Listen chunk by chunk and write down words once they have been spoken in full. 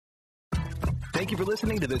Thank you for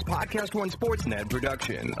listening to this Podcast One Sportsnet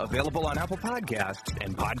production, available on Apple Podcasts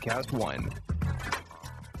and Podcast One.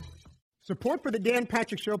 Support for the Dan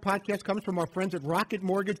Patrick Show podcast comes from our friends at Rocket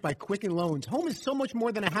Mortgage by Quicken Loans. Home is so much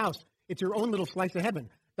more than a house. It's your own little slice of heaven.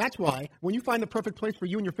 That's why, when you find the perfect place for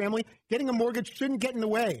you and your family, getting a mortgage shouldn't get in the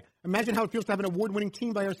way. Imagine how it feels to have an award-winning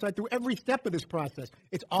team by your side through every step of this process.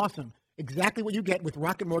 It's awesome. Exactly what you get with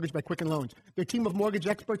Rocket Mortgage by Quicken Loans. Their team of mortgage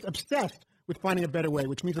experts obsessed with finding a better way,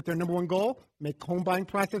 which means that their number one goal, make home buying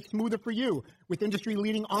process smoother for you. With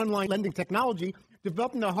industry-leading online lending technology,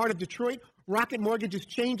 developed in the heart of Detroit, Rocket Mortgage is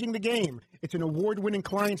changing the game. It's an award-winning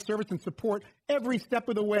client service and support every step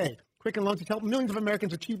of the way. Quicken Loans has helped millions of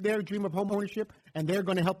Americans achieve their dream of home ownership, and they're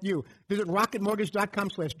going to help you. Visit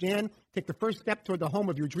rocketmortgage.com/Jan. Take the first step toward the home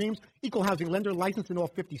of your dreams. Equal housing lender, licensed in all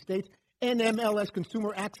 50 states.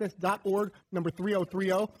 NMLSconsumeraccess.org, number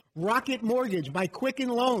 3030. Rocket Mortgage by Quicken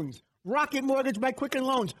Loans. Rocket Mortgage by Quicken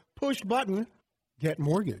Loans. Push button. Get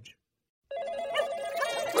mortgage.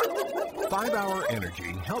 5-Hour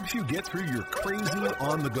Energy helps you get through your crazy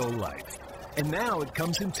on-the-go life. And now it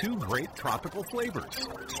comes in 2 great tropical flavors,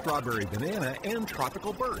 strawberry banana and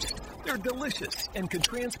tropical burst. They're delicious and can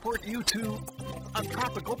transport you to a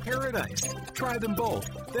tropical paradise. Try them both,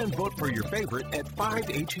 then vote for your favorite at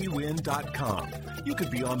 5hewin.com. You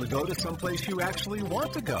could be on the go to someplace you actually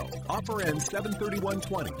want to go. Offer ends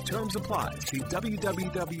 7/31/20. Terms apply. See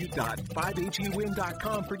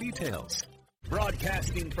www.5hewin.com for details.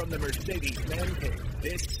 Broadcasting from the Mercedes Man Cave,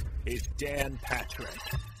 this is Dan Patrick.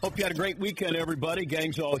 Hope you had a great weekend, everybody.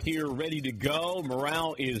 Gang's all here, ready to go.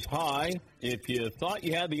 Morale is high. If you thought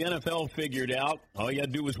you had the NFL figured out, all you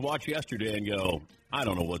had to do was watch yesterday and go, I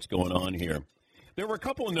don't know what's going on here. There were a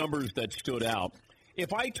couple of numbers that stood out.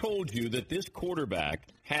 If I told you that this quarterback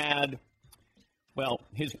had,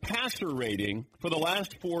 his passer rating for the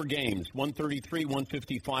last 4 games, 133,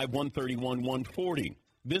 155, 131, 140,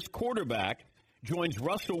 this quarterback joins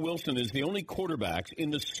Russell Wilson as the only quarterbacks in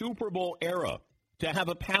the Super Bowl era to have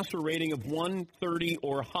a passer rating of 130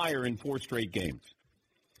 or higher in 4 straight games.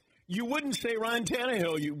 You wouldn't say Ryan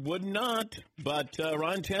Tannehill. You would not. But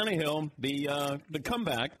Ryan Tannehill, the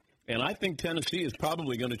comeback, and I think Tennessee is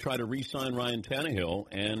probably going to try to re-sign Ryan Tannehill.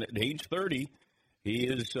 And at age 30, he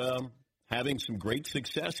is having some great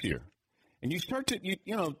success here. And you start to,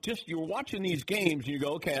 you're watching these games and you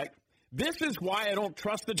go, okay, this is why I don't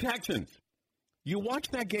trust the Texans. You watch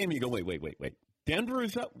that game and you go, wait. Denver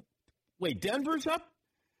is up. Wait, Denver's up?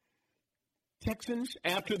 Texans,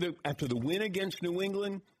 after the win against New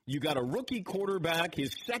England, you got a rookie quarterback,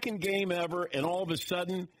 his second game ever, and all of a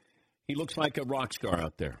sudden, he looks like a rock star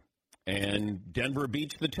out there. And Denver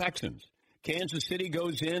beats the Texans. Kansas City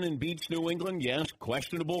goes in and beats New England. Yes,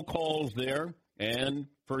 questionable calls there. And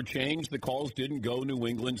for a change, the calls didn't go New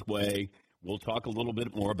England's way. We'll talk a little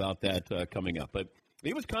bit more about that coming up. But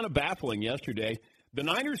it was kind of baffling yesterday. The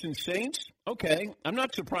Niners and Saints, okay, I'm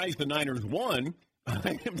not surprised the Niners won.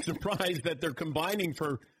 I am surprised that they're combining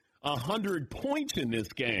for 100 points in this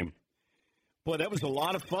game. Boy, that was a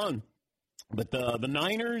lot of fun. But the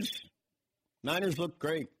Niners look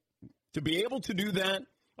great. To be able to do that,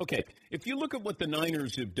 okay, if you look at what the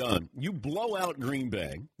Niners have done, you blow out Green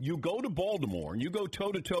Bay, you go to Baltimore, and you go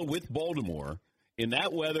toe-to-toe with Baltimore in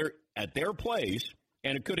that weather at their place,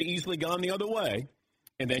 and it could have easily gone the other way.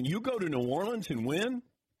 And then you go to New Orleans and win?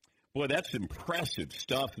 Boy, that's impressive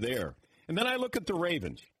stuff there. And then I look at the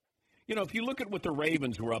Ravens. If you look at what the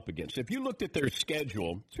Ravens were up against, if you looked at their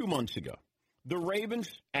schedule 2 months ago, the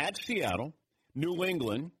Ravens at Seattle, New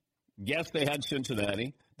England, yes, they had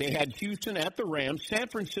Cincinnati, they had Houston at the Rams, San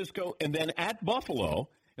Francisco, and then at Buffalo.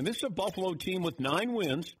 And this is a Buffalo team with 9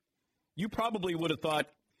 wins. You probably would have thought,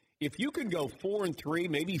 if you can go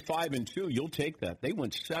 4-3, maybe 5-2, you'll take that. They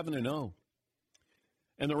went 7-0.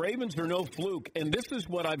 And the Ravens are no fluke. And this is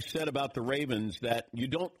what I've said about the Ravens that you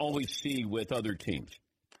don't always see with other teams.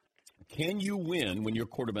 Can you win when your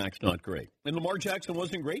quarterback's not great? And Lamar Jackson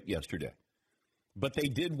wasn't great yesterday. But they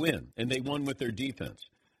did win, and they won with their defense.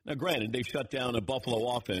 Now, granted, they shut down a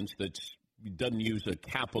Buffalo offense that doesn't use a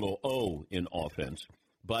capital O in offense.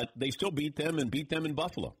 But they still beat them and beat them in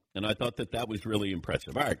Buffalo. And I thought that was really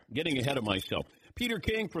impressive. All right, getting ahead of myself. Peter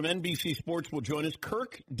King from NBC Sports will join us.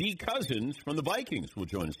 Kirk D. Cousins from the Vikings will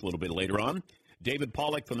join us a little bit later on. David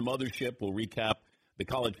Pollack from the Mothership will recap the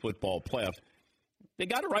college football playoffs. They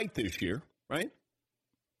got it right this year, right?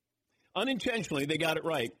 Unintentionally, they got it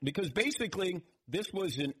right because basically this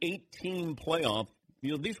was an 8-team playoff.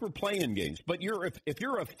 These were play-in games. But if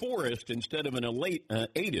you're a forest instead of an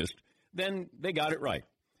eightist, then they got it right.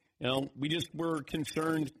 We just were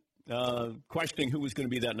concerned, questioning who was going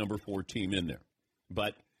to be that number 4 team in there.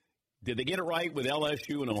 But Did they get it right with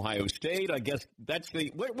LSU and Ohio State? I guess that's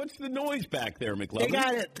what's the noise back there, McLovin? They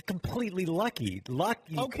got it completely lucky.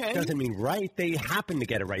 Lucky doesn't mean right. They happened to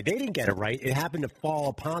get it right. They didn't get it right. It happened to fall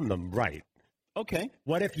upon them right. Okay.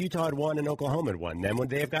 What if Utah had won and Oklahoma had won? Then would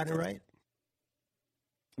they have gotten it right?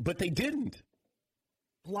 But they didn't.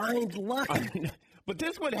 Blind luck. But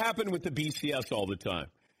this would happen with the BCS all the time,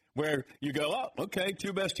 where you go, oh, okay,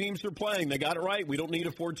 2 best teams are playing. They got it right. We don't need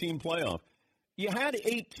a 4-team playoff. You had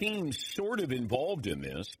 8 teams sort of involved in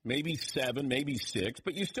this, maybe 7, maybe 6,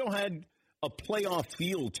 but you still had a playoff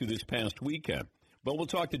feel to this past weekend. But we'll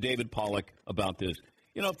talk to David Pollack about this.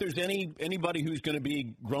 You know, if there's anybody who's going to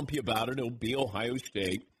be grumpy about it, it'll be Ohio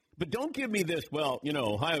State. But don't give me this, well, you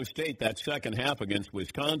know, Ohio State, that second half against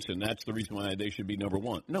Wisconsin, that's the reason why they should be number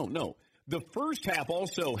 1. No. The first half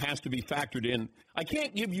also has to be factored in. I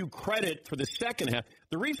can't give you credit for the second half.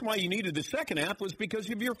 The reason why you needed the second half was because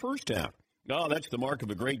of your first half. Oh, that's the mark of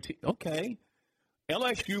a great team. Okay.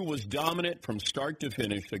 LSU was dominant from start to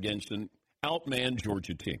finish against an outmanned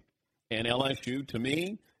Georgia team. And LSU, to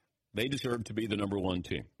me, they deserve to be the number 1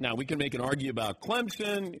 team. Now, we can make an argument about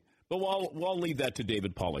Clemson, but we'll leave that to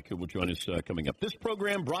David Pollack, who will join us coming up. This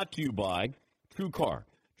program brought to you by TrueCar.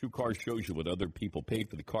 TrueCar shows you what other people paid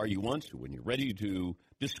for the car you want. So when you're ready to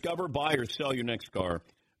discover, buy, or sell your next car,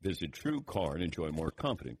 visit TrueCar and enjoy a more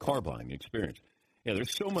confident car buying experience. Yeah,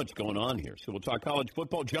 there's so much going on here. So we'll talk college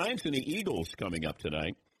football. Giants and the Eagles coming up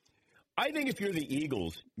tonight. I think if you're the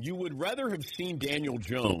Eagles, you would rather have seen Daniel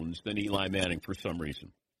Jones than Eli Manning for some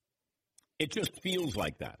reason. It just feels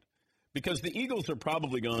like that. Because the Eagles are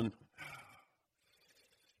probably going,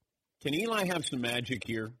 can Eli have some magic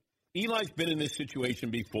here? Eli's been in this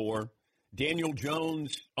situation before. Daniel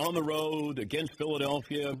Jones on the road against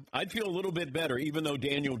Philadelphia. I'd feel a little bit better, even though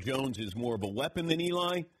Daniel Jones is more of a weapon than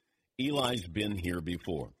Eli. Eli's been here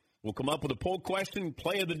before. We'll come up with a poll question,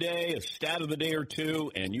 play of the day, a stat of the day or two,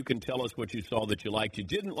 and you can tell us what you saw that you liked, you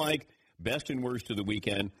didn't like, best and worst of the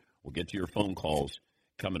weekend. We'll get to your phone calls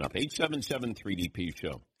coming up.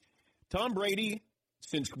 877-3DP-SHOW. Tom Brady,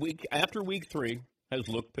 after week 3, has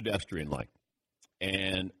looked pedestrian-like.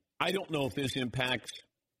 And I don't know if this impacts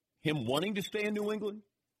him wanting to stay in New England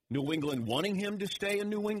wanting him to stay in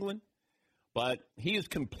New England, but he has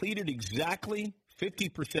completed exactly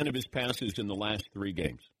 50% of his passes in the last 3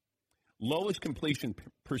 games. Lowest completion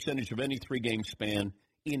percentage of any 3-game span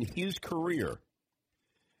in his career.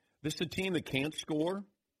 This is a team that can't score.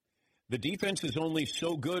 The defense is only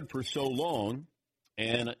so good for so long,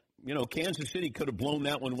 and, you know, Kansas City could have blown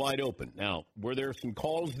that one wide open. Now, were there some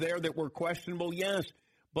calls there that were questionable? Yes.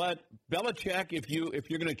 But Belichick, if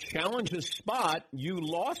you're going to challenge a spot, you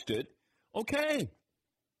lost it. Okay.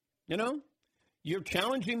 You know, you're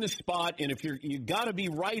challenging the spot, and if you got to be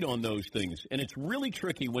right on those things. And it's really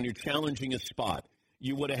tricky when you're challenging a spot.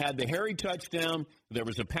 You would have had the Harry touchdown. There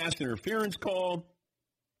was a pass interference call.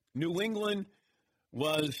 New England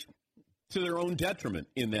was to their own detriment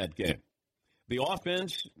in that game. The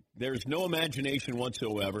offense, there's no imagination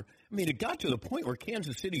whatsoever. I mean, it got to the point where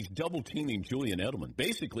Kansas City's double-teaming Julian Edelman,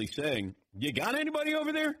 basically saying, you got anybody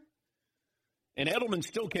over there? And Edelman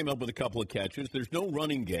still came up with a couple of catches. There's no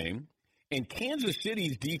running game. And Kansas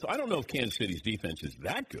City's defense, I don't know if Kansas City's defense is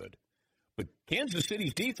that good, but Kansas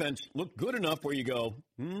City's defense looked good enough where you go,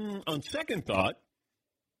 on second thought,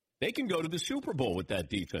 they can go to the Super Bowl with that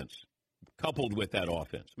defense, coupled with that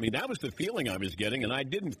offense. I mean, that was the feeling I was getting, and I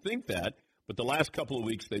didn't think that. But the last couple of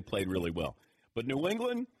weeks, they played really well. But New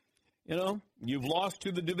England, you know, you've lost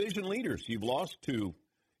to the division leaders. You've lost to,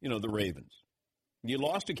 you know, the Ravens. You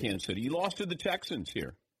lost to Kansas City. You lost to the Texans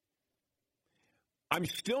here. I'm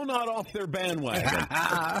still not off their bandwagon.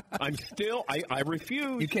 I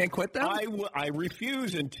refuse. You can't quit them? I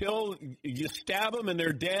refuse until you stab them and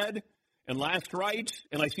they're dead and last rites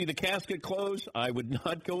and I see the casket close. I would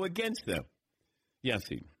not go against them. Yes,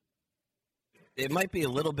 Steve. It might be a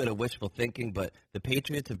little bit of wishful thinking, but the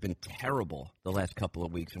Patriots have been terrible the last couple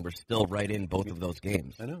of weeks, and we're still right in both of those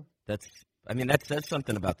games. I know. That says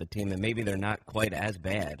something about the team, and maybe they're not quite as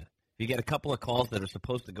bad. If you get a couple of calls that are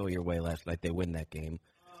supposed to go your way last night, they win that game.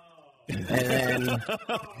 And then,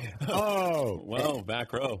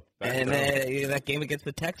 back row. That game against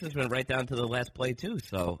the Texans went right down to the last play, too.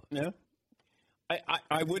 So yeah,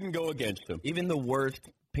 I wouldn't go against them. Even the worst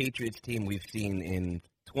Patriots team we've seen in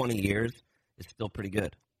 20 years is still pretty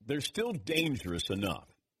good. They're still dangerous enough.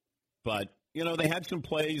 But, you know, they had some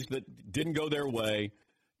plays that didn't go their way.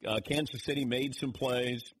 Kansas City made some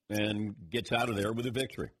plays and gets out of there with a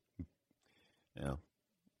victory. Yeah.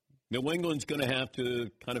 New England's going to have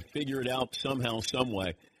to kind of figure it out somehow, some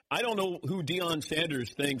way. I don't know who Deion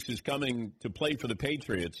Sanders thinks is coming to play for the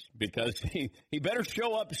Patriots because he better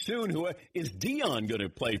show up soon. Who is Deion going to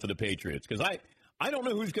play for the Patriots? Because I don't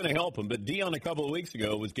know who's going to help him, but Deion a couple of weeks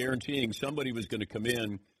ago was guaranteeing somebody was going to come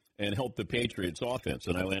in and help the Patriots offense.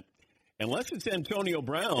 And I went, unless it's Antonio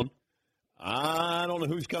Brown, I don't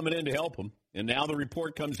know who's coming in to help him. And now the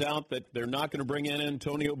report comes out that they're not going to bring in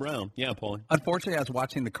Antonio Brown. Yeah, Paul. Unfortunately, I was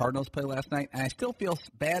watching the Cardinals play last night, and I still feel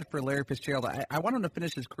bad for Larry Fitzgerald. I want him to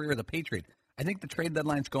finish his career as a Patriot. I think the trade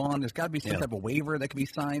deadline's gone. There's got to be some type of waiver that can be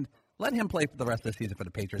signed. Let him play for the rest of the season for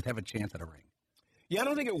the Patriots, have a chance at a ring. Yeah, I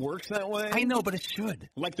don't think it works that way. I know, but it should.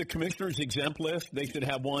 Like the commissioner's exempt list, they should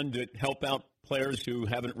have one to help out players who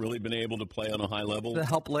haven't really been able to play on a high level. The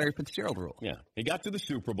help Larry Fitzgerald rule. Yeah. He got to the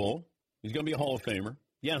Super Bowl. He's going to be a Hall of Famer.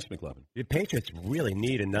 Yes, McLevin. The Patriots really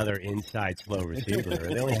need another inside slow receiver.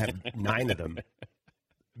 They only have 9 of them.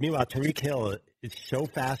 Meanwhile, Tyreek Hill is so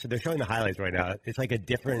fast. They're showing the highlights right now. It's like a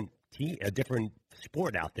different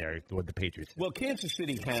sport out there with the Patriots. Well, Kansas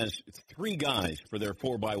City has 3 guys for their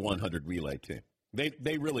 4x100 relay team.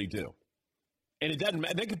 They really do. And it doesn't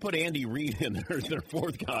matter. They could put Andy Reid in there as their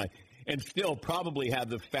 4th guy and still probably have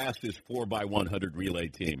the fastest 4x100 relay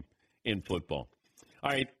team in football. All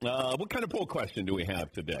right, what kind of poll question do we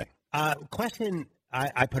have today? Question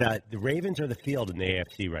I put out, the Ravens are the field in the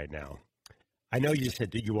AFC right now. I know you just said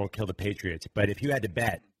that you won't kill the Patriots, but if you had to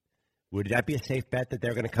bet, would that be a safe bet that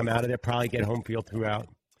they're going to come out of there, probably get home field throughout?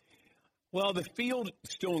 Well, the field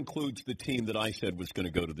still includes the team that I said was going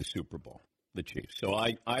to go to the Super Bowl, the Chiefs. So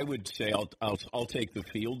I would say I'll take the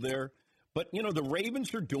field there. But, the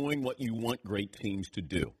Ravens are doing what you want great teams to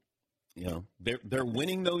do. They're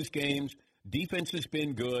winning those games. Defense has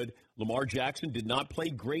been good. Lamar Jackson did not play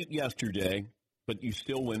great yesterday, but you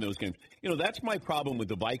still win those games. That's my problem with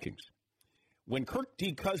the Vikings. When Kirk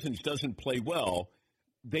D. Cousins doesn't play well,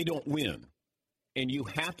 they don't win. And you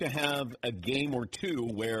have to have a game or two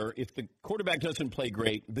where if the quarterback doesn't play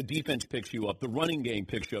great, the defense picks you up, the running game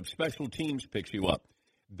picks you up, special teams picks you up.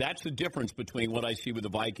 That's the difference between what I see with the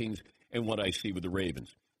Vikings and what I see with the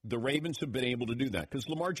Ravens. The Ravens have been able to do that because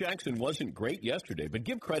Lamar Jackson wasn't great yesterday, but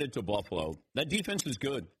give credit to Buffalo. That defense is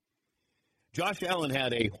good. Josh Allen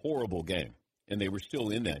had a horrible game, and they were still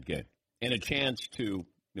in that game, and a chance to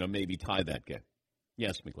maybe tie that game.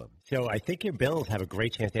 Yes, McLevin. So I think your Bills have a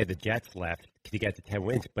great chance. They have the Jets left to get to 10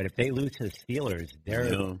 wins, but if they lose to the Steelers, they're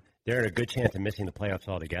in a good chance of missing the playoffs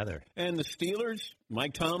altogether. And the Steelers,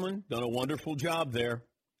 Mike Tomlin, done a wonderful job there.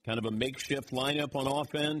 Kind of a makeshift lineup on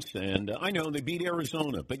offense, and I know they beat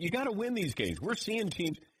Arizona, but you got to win these games. We're seeing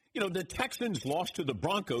teams, the Texans lost to the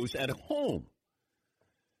Broncos at home.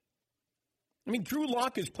 I mean, Drew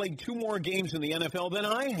Lock has played 2 more games in the NFL than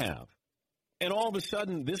I have, and all of a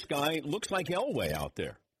sudden, this guy looks like Elway out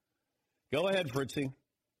there. Go ahead, Fritzy.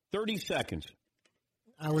 30 seconds.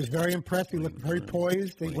 I was very impressed. He looked very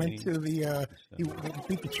poised. They went to he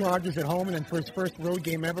beat the Chargers at home, and then for his first road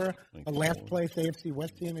game ever, a last-place AFC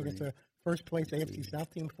West team against a first-place AFC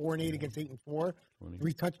South team, 4-8 against 8-4,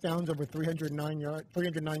 3 touchdowns over 309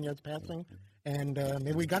 yards passing, and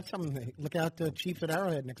maybe we got something. Look out the Chiefs at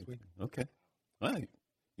Arrowhead next week. Okay. All right.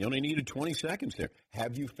 You only needed 20 seconds there.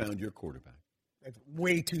 Have you found your quarterback? It's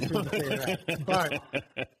way too soon to say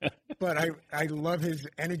that. But I love his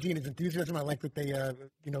energy and his enthusiasm. I like that they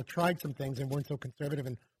tried some things and weren't so conservative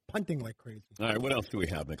and punting like crazy. All right, what else do we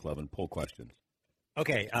have, McLevin? Poll questions.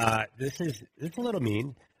 Okay, this is a little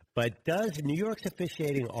mean, but does New York's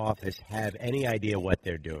officiating office have any idea what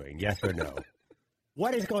they're doing? Yes or no?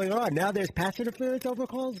 What is going on? Now there's pass interference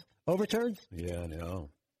overturns? Yeah, I know.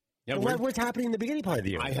 Yeah, what's happening in the beginning part of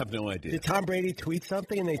the year? I have no idea. Did Tom Brady tweet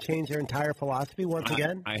something and they changed their entire philosophy once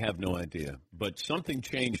again? I have no idea. But something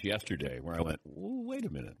changed yesterday where I went, wait a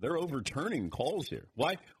minute. They're overturning calls here.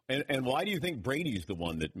 Why? And why do you think Brady's the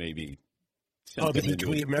one that maybe sent them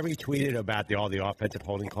into it? Remember he tweeted about all the offensive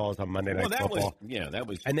holding calls on Monday Night Football? That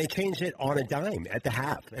was. And they changed it on a dime at the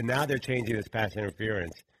half. And now they're changing this pass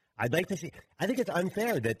interference. I'd like to see. I think it's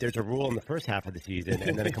unfair that there's a rule in the first half of the season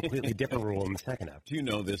and then a completely different rule in the second half. Do you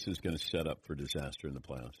know this is going to set up for disaster in the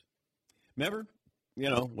playoffs? Remember,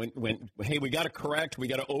 when we got to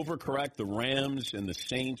overcorrect the Rams and the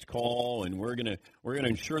Saints call, and we're gonna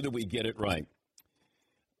ensure that we get it right.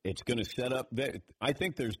 It's going to set up. I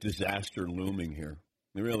think there's disaster looming here.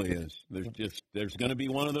 There really is. There's going to be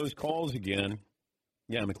one of those calls again.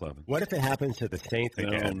 Yeah, McLevin. What if it happens to the Saints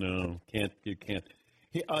again? No, you can't.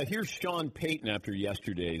 Here's Sean Payton after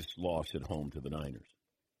yesterday's loss at home to the Niners.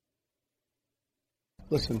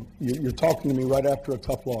 Listen, you're talking to me right after a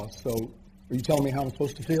tough loss, so are you telling me how I'm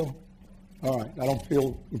supposed to feel? All right, I don't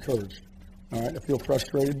feel encouraged. All right, I feel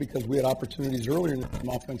frustrated because we had opportunities earlier in the game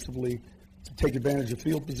offensively take advantage of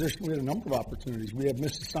field position. We had a number of opportunities. We have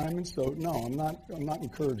missed assignments, so no, I'm not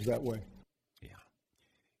encouraged that way. Yeah.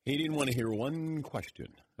 He didn't want to hear one question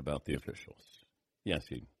about the officials. Yes,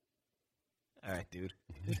 he. All right, dude.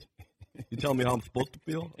 You telling me how I'm supposed to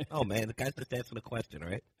feel? Oh, man, the guy's just asking a question,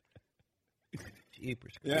 right?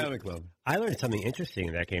 Jeepers. Yeah, McClellan. I learned something interesting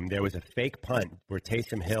in that game. There was a fake punt where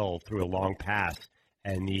Taysom Hill threw a long pass,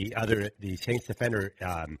 and the Saints defender,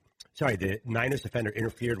 the Niners defender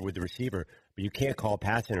interfered with the receiver, but you can't call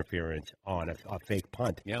pass interference on a fake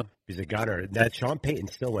punt. Yeah. He's a gunner. That Sean Payton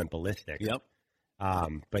still went ballistic. Yep.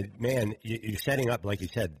 But, man, you're setting up, like you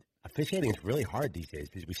said, officiating is really hard these days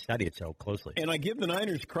because we study it so closely. And I give the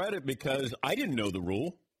Niners credit because I didn't know the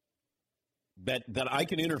rule that I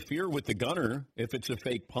can interfere with the gunner if it's a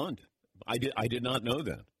fake punt. I did not know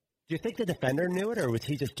that. Do you think the defender knew it, or was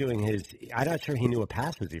he just doing his – I'm not sure he knew a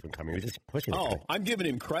pass was even coming. He was just pushing it. Oh, I'm giving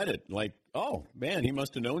him credit. Like, oh, man, he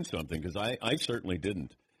must have known something because I certainly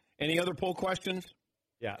didn't. Any other poll questions?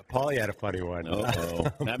 Yeah, Paulie had a funny one.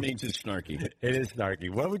 Uh-oh. That means it's snarky. It is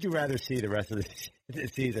snarky. What would you rather see the rest of the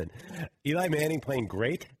season? Eli Manning playing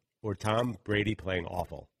great or Tom Brady playing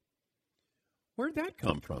awful? Where'd that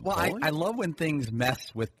come from? Well, I love when things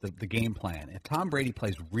mess with the game plan. If Tom Brady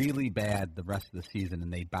plays really bad the rest of the season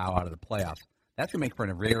and they bow out of the playoffs, that's going to make for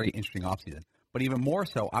a very interesting offseason. But even more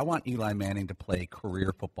so, I want Eli Manning to play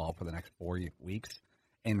career football for the next 4 weeks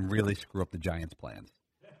and really screw up the Giants' plans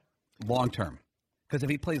long term. Because if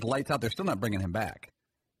he plays lights out, they're still not bringing him back.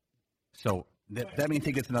 So that means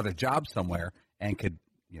he gets another job somewhere and could,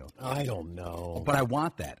 I don't know. But I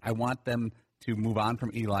want that. I want them to move on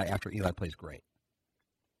from Eli after Eli plays great.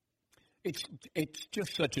 It's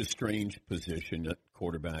just such a strange position at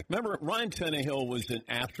quarterback. Remember, Ryan Tannehill was an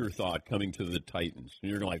afterthought coming to the Titans.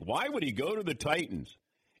 And you're like, why would he go to the Titans?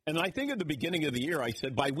 And I think at the beginning of the year, I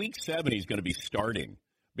said by week 7 he's going to be starting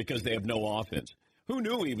because they have no offense. Who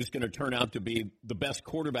knew he was going to turn out to be the best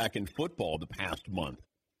quarterback in football the past month?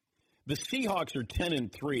 The Seahawks are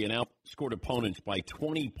 10-3 and outscored opponents by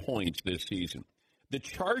 20 points this season. The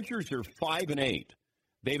Chargers are 5-8.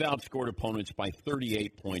 They've outscored opponents by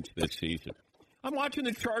 38 points this season. I'm watching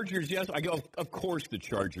the Chargers. Yes, I go, of course the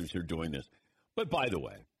Chargers are doing this. But by the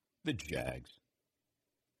way, the Jags.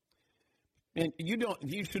 And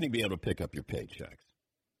you shouldn't be able to pick up your paychecks.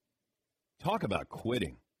 Talk about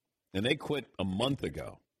quitting. And they quit a month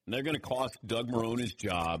ago. And they're going to cost Doug Marrone his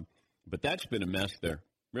job. But that's been a mess there,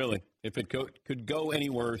 really. If it could go any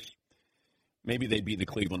worse, maybe they'd be the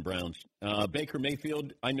Cleveland Browns. Baker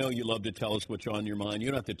Mayfield, I know you love to tell us what's on your mind.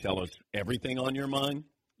 You don't have to tell us everything on your mind.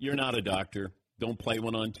 You're not a doctor. Don't play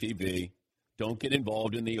one on TV. Don't get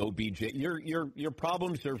involved in the OBJ. Your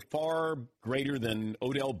problems are far greater than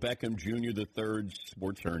Odell Beckham Jr. III's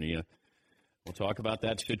sports hernia. We'll talk about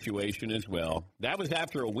that situation as well. That was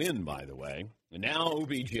after a win, by the way. And now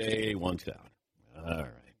OBJ wants out.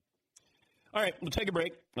 All right, we'll take a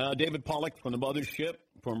break. David Pollack from the Mothership,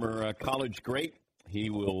 former college great.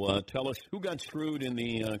 He will tell us who got screwed in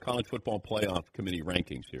the College Football Playoff Committee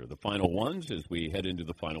rankings here. The final ones as we head into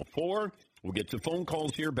the Final Four. We'll get to phone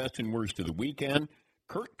calls here, best and worst of the weekend.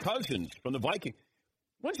 Kirk Cousins from the Vikings.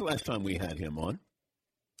 When's the last time we had him on?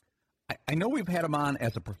 I know we've had him on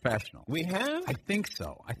as a professional. We have? I think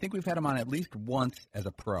so. I think we've had him on at least once as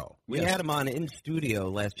a pro. We had him on in studio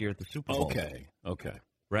last year at the Super Bowl. Okay.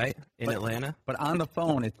 Right? In Atlanta? But on the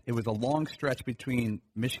phone, it was a long stretch between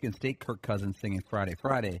Michigan State Kirk Cousins singing Friday,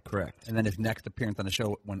 Friday. Correct. And then his next appearance on the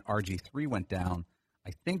show when RG3 went down.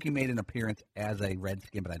 I think he made an appearance as a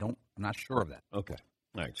Redskin, but I'm not sure of that. Okay.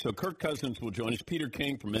 All right. So Kirk Cousins will join us. Peter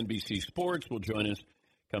King from NBC Sports will join us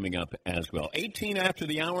coming up as well. 18 after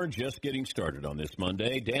the hour, just getting started on this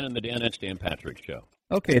Monday. Dan and the Danettes, Dan Patrick Show.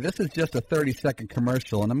 Okay, this is just a 30-second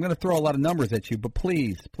commercial, and I'm going to throw a lot of numbers at you, but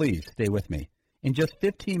please stay with me. In just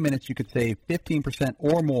 15 minutes, you could save 15%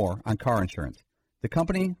 or more on car insurance. The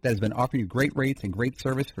company that has been offering you great rates and great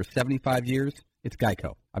service for 75 years, it's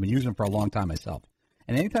Geico. I've been using them for a long time myself.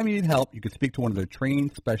 And anytime you need help, you can speak to one of their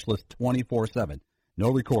trained specialists 24/7. No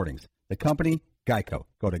recordings. The company, Geico.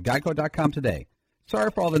 Go to geico.com today. Sorry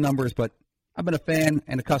for all the numbers, but I've been a fan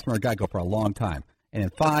and a customer of Geico for a long time. And in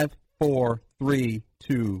 5, 4, 3,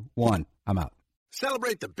 2, 1, I'm out.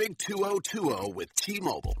 Celebrate the big 2020 with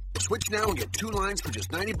T-Mobile. Switch now and get 2 lines for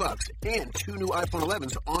just $90 and 2 new iPhone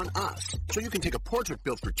 11s on us. So you can take a portrait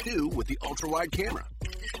built for 2 with the ultra-wide camera.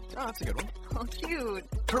 Oh, that's a good one. Oh, cute.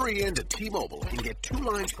 Hurry in to T-Mobile and get 2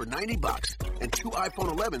 lines for $90 and 2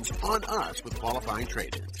 iPhone 11s on us with qualifying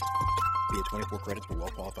trade-ins. Via 24 credits for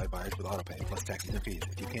well-qualified buyers with AutoPay, plus taxes and fees.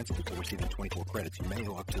 If you cancel before receiving 24 credits, you may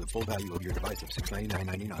owe up to the full value of your device of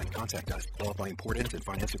 $699.99. Contact us. Qualifying port-ins and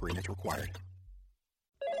finance agreements required.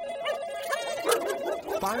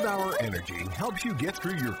 5-Hour Energy helps you get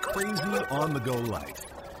through your crazy on-the-go life.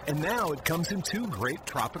 And now it comes in 2 great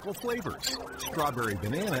tropical flavors, strawberry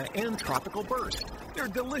banana and tropical burst. They're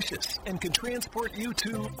delicious and can transport you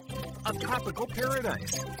to a tropical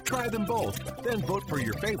paradise. Try them both, then vote for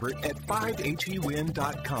your favorite at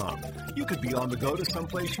 5hewin.com. You could be on the go to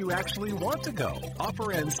someplace you actually want to go.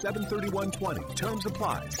 Offer ends 7/31/20. Terms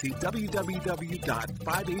apply. See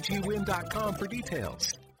www.5hewin.com for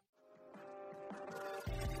details.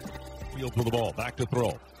 Field for the ball. Back to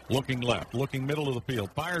throw. Looking left, looking middle of the field,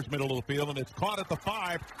 fires middle of the field, and it's caught at the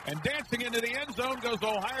 5. And dancing into the end zone goes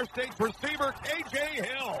Ohio State's receiver, K.J.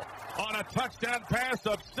 Hill, on a touchdown pass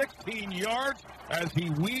of 16 yards as he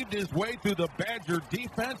weaved his way through the Badger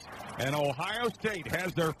defense. And Ohio State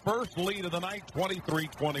has their first lead of the night,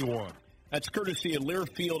 23-21. That's courtesy of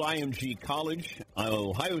Learfield IMG College.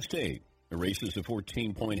 Ohio State erases a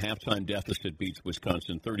 14-point halftime deficit, beats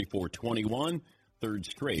Wisconsin 34-21. Third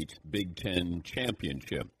straight Big Ten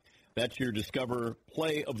championship. That's your Discover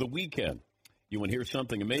play of the weekend. You want to hear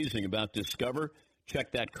something amazing about Discover?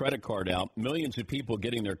 Check that credit card out. Millions of people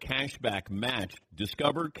getting their cash back matched.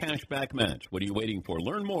 Discover Cashback Match. What are you waiting for?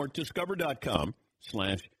 Learn more at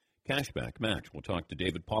discover.com/cashback match. We'll talk to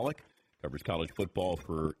David Pollack, covers college football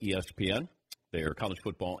for ESPN. Their college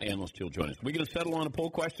football analyst. He'll join us. Are we going to settle on a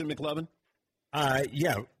poll question, McLevin?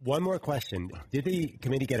 Yeah, one more question. Did the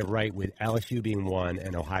committee get it right with LSU being 1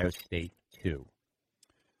 and Ohio State 2?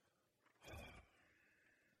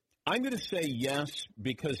 I'm going to say yes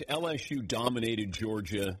because LSU dominated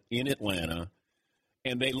Georgia in Atlanta,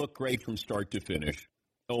 and they look great from start to finish.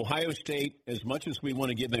 Ohio State, as much as we want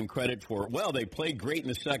to give them credit for, well, they played great in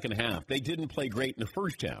the second half. They didn't play great in the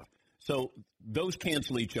first half. So those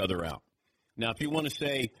cancel each other out. Now, if you want to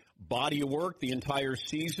say body of work the entire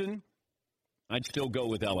season, I'd still go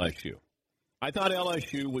with LSU. I thought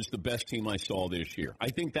LSU was the best team I saw this year. I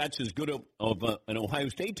think that's as good of an Ohio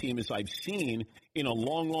State team as I've seen in a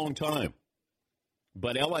long, long time.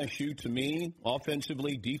 But LSU, to me,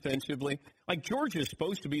 offensively, defensively, like Georgia is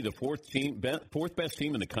supposed to be the fourth best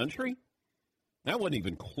team in the country. That wasn't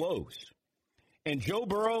even close. And Joe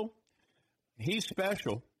Burrow, he's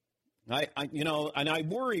special. And I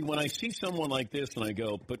worry when I see someone like this and I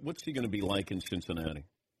go, but what's he going to be like in Cincinnati?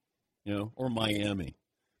 Or Miami.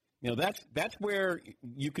 That's where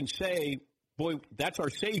you can say, boy, that's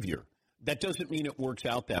our savior. That doesn't mean it works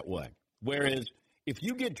out that way. Whereas if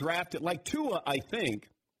you get drafted, like Tua, I think,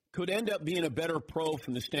 could end up being a better pro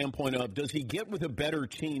from the standpoint of, does he get with a better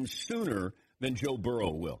team sooner than Joe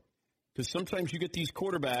Burrow will? Because sometimes you get these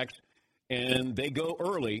quarterbacks, and they go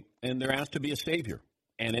early, and they're asked to be a savior.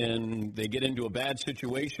 And then they get into a bad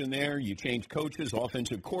situation there. You change coaches,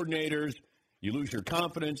 offensive coordinators. You lose your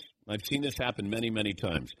confidence. I've seen this happen many, many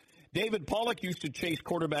times. David Pollack used to chase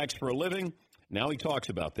quarterbacks for a living. Now he talks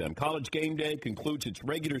about them. College Game Day concludes its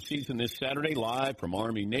regular season this Saturday live from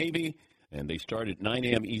Army-Navy, and they start at 9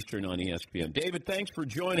 a.m. Eastern on ESPN. David, thanks for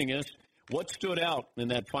joining us. What stood out in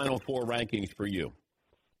that Final Four rankings for you?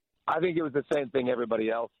 I think it was the same thing everybody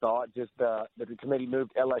else thought, just that the committee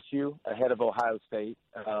moved LSU ahead of Ohio State.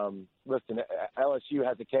 Listen, LSU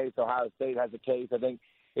has a case. Ohio State has a case. I think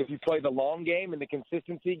if you play the long game and the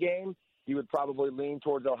consistency game, you would probably lean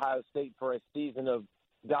towards Ohio State for a season of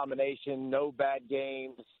domination, no bad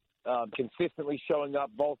games, consistently showing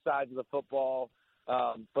up both sides of the football.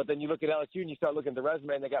 But then you look at LSU and you start looking at the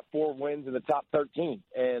resume, and they got 4 wins in the top 13.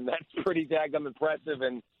 And that's pretty daggum impressive.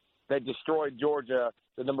 And they destroyed Georgia,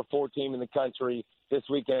 the number 4 team in the country, this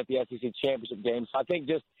weekend at the SEC Championship game. So I think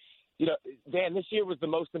just, Dan, this year was the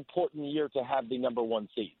most important year to have the number 1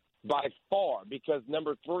 seed by far, because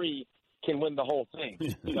number 3 can win the whole thing.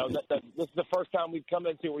 This is the first time we've come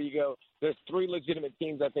into where you go, there's 3 legitimate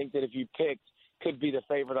teams I think that if you picked could be the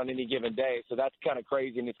favorite on any given day. So that's kind of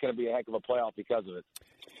crazy, and it's going to be a heck of a playoff because of it.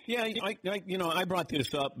 Yeah, I brought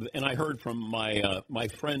this up, and I heard from my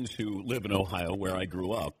friends who live in Ohio, where I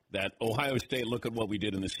grew up, that Ohio State, look at what we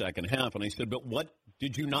did in the second half. And I said, but what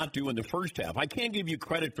did you not do in the first half? I can't give you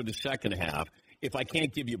credit for the second half if I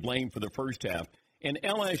can't give you blame for the first half. And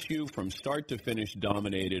LSU, from start to finish,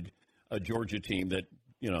 dominated a Georgia team that,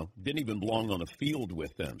 didn't even belong on the field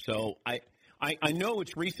with them. So I know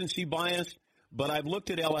it's recency bias, but I've looked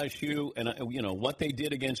at LSU and, what they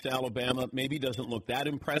did against Alabama maybe doesn't look that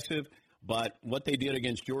impressive, but what they did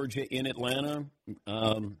against Georgia in Atlanta,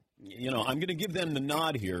 I'm going to give them the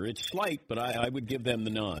nod here. It's slight, but I would give them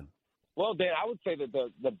the nod. Well, Dan, I would say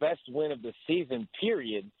that the best win of the season,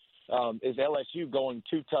 period, is LSU going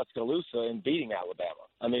to Tuscaloosa and beating Alabama.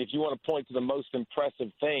 I mean, if you want to point to the most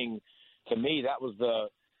impressive thing, to me, that was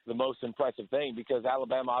the most impressive thing, because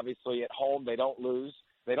Alabama, obviously, at home, they don't lose.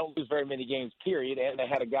 They don't lose very many games, period, and they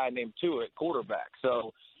had a guy named Tua at quarterback.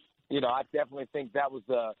 So, I definitely think that was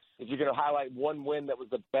if you're going to highlight one win that was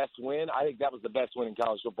the best win, I think that was the best win in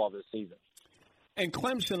college football this season. And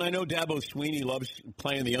Clemson, I know Dabo Swinney loves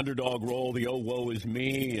playing the underdog role, the woe is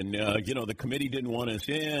me, and, the committee didn't want us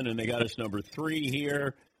in, and they got us number 3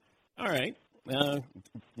 here. All right.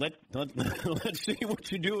 Let's see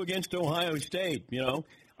what you do against Ohio State.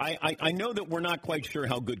 I know that we're not quite sure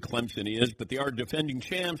how good Clemson is, but they are defending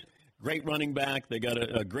champs, great running back. They got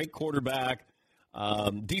a great quarterback.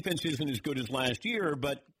 Defense isn't as good as last year,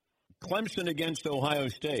 but Clemson against Ohio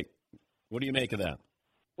State. What do you make of that?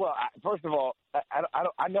 Well, first of all,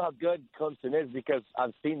 I know how good Clemson is because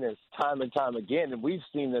I've seen this time and time again, and we've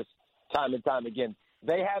seen this time and time again.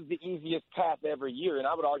 They have the easiest path every year, and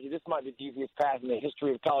I would argue this might be the easiest path in the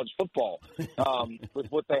history of college football with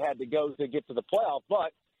what they had to go to get to the playoff.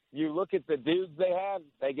 But you look at the dudes they have,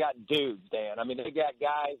 they got dudes, Dan. I mean, they got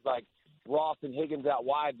guys like Ross and Higgins out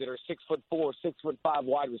wide that are 6'4", 6'5"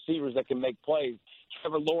 wide receivers that can make plays.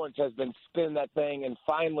 Trevor Lawrence has been spinning that thing and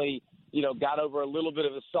finally, got over a little bit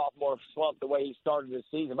of a sophomore slump the way he started this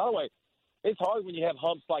season. By the way, it's hard when you have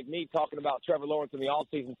humps like me talking about Trevor Lawrence in the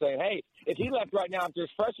offseason saying, hey, if he left right now after his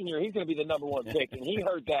freshman year, he's going to be the number 1 pick. And he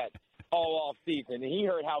heard that all offseason, and he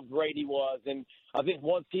heard how great he was. And I think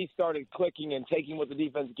once he started clicking and taking what the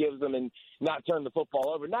defense gives them and not turning the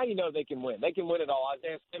football over, now they can win. They can win it all.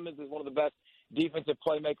 Isaiah Simmons is one of the best defensive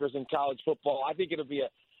playmakers in college football. I think it'll be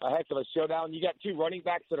a heck of a showdown. You got 2 running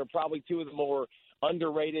backs that are probably 2 of the more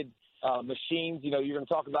underrated machines. You're going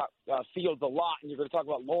to talk about Fields a lot, and you're going to talk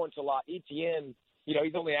about Lawrence a lot. Etienne, he's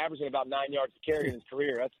only averaging about 9 yards a carry in his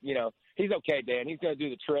career. That's, he's okay, Dan. He's going to do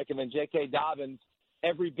the trick. And then J.K. Dobbins,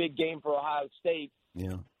 every big game for Ohio State,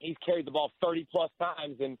 he's carried the ball 30-plus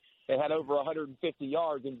times and had over 150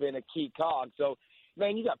 yards and been a key cog. So,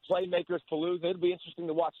 man, you got playmakers, Palooza. It'll be interesting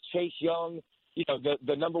to watch Chase Young,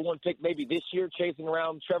 the number 1 pick maybe this year, chasing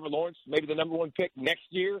around Trevor Lawrence, maybe the number 1 pick next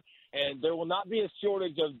year. And there will not be a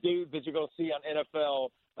shortage of dudes that you're going to see on NFL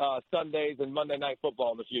Sundays and Monday Night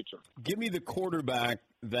Football in the future. Give me the quarterback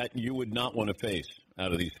that you would not want to face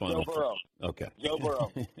out of these finals. Joe Burrow. Okay. Joe Burrow.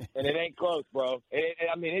 And it ain't close, bro.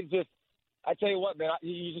 I tell you what, man,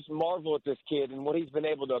 you just marvel at this kid and what he's been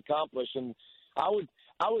able to accomplish. And I would,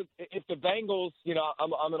 if the Bengals,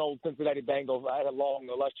 I'm an old Cincinnati Bengals. I had a long,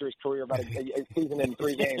 illustrious career, about a season and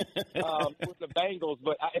 3 games with the Bengals.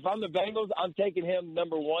 But if I'm the Bengals, I'm taking him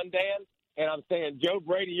number 1, Dan, and I'm saying, Joe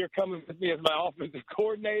Brady, you're coming with me as my offensive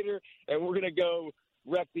coordinator, and we're going to go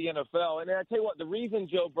wreck the NFL. And I tell you what, the reason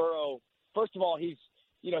Joe Burrow, first of all, he's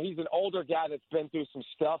an older guy that's been through some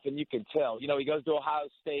stuff, and you can tell. He goes to Ohio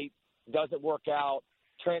State, doesn't work out,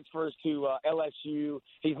 transfers to LSU.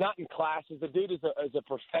 He's not in classes. The dude is a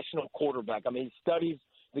professional quarterback. I mean, he studies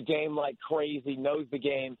the game like crazy, knows the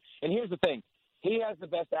game. And here's the thing. He has the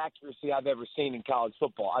best accuracy I've ever seen in college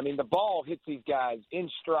football. I mean, the ball hits these guys in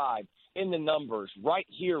stride, in the numbers, right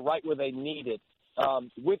here, right where they need it.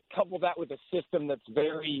 Couple that with a system that's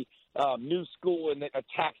very new school and that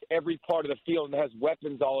attacks every part of the field and has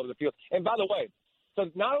weapons all over the field. And by the way, so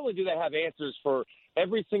not only do they have answers for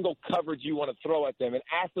every single coverage you want to throw at them and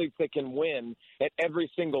athletes that can win at every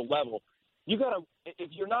single level, if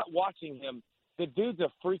you're not watching him, the dude's a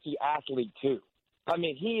freaky athlete too. I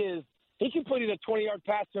mean, he can put in a 20-yard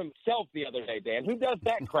pass to himself the other day, Dan. Who does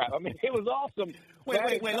that crap? I mean, it was awesome.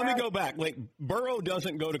 Wait, let me go back. Burrow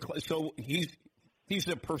doesn't go to – so he's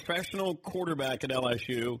a professional quarterback at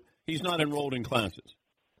LSU. He's not enrolled in classes.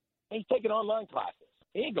 He's taking online classes.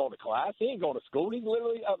 He ain't going to class. He ain't going to school. He's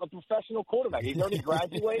literally a professional quarterback. He's already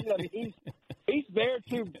graduated. I mean, he's there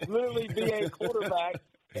to literally be a quarterback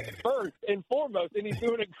first and foremost, and he's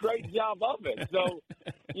doing a great job of it. So,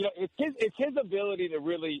 it's his ability to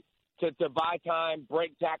really to buy time,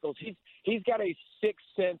 break tackles. He's got a sixth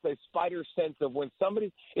sense, a spider sense of when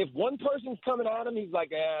if one person's coming at him, he's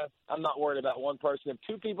like, I'm not worried about one person. If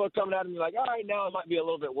 2 people are coming at him, he's like, all right, now I might be a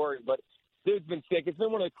little bit worried, but dude's been sick. It's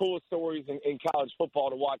been one of the coolest stories in college football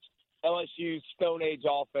to watch LSU's Stone Age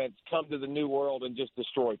offense come to the new world and just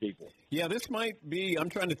destroy people. Yeah, this might be, I'm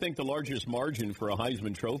trying to think, the largest margin for a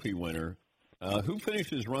Heisman Trophy winner. Who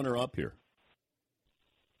finishes runner-up here?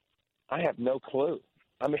 I have no clue.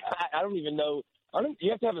 I mean, I don't even know.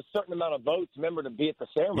 You have to have a certain amount of votes, remember, to be at the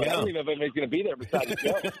ceremony. Yeah. I don't even know if anybody's going to be there besides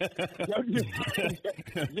Joe.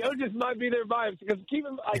 Joe just might be there by him. Because keep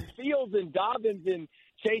him, Fields and Dobbins and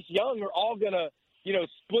Chase Young are all going to,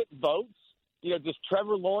 split votes. Does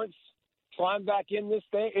Trevor Lawrence climb back in this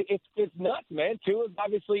thing? It's nuts, man. Tua's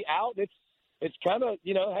obviously out. It's kind of,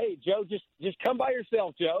 hey, Joe, just come by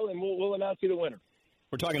yourself, Joe, and we'll announce you the winner.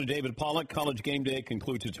 We're talking to David Pollack. College Game Day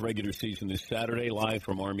concludes its regular season this Saturday, live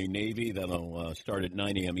from Army-Navy. That'll start at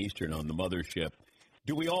 9 a.m. Eastern on the mothership.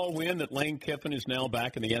 Do we all win that Lane Kiffin is now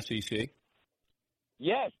back in the SEC?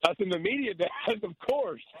 Yes, us in the media does, of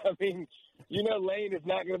course. I mean, Lane is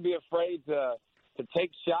not going to be afraid to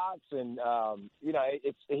take shots, and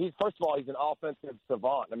he's first of all, he's an offensive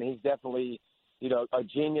savant. I mean, he's definitely a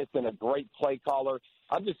genius and a great play caller.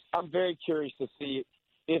 I'm very curious to see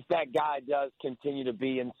if that guy does continue to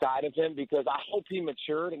be inside of him, because I hope he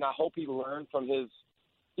matured and I hope he learned from his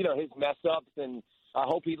mess ups, and I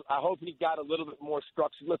hope he got a little bit more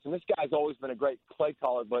structure. Listen, this guy's always been a great play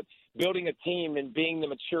caller, but building a team and being the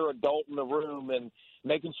mature adult in the room and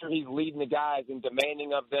making sure he's leading the guys and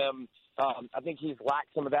demanding of them, I think he's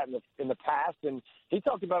lacked some of that in the past. And he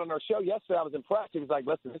talked about it on our show yesterday. I was impressed. He was like,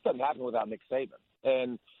 listen, this doesn't happen without Nick Saban.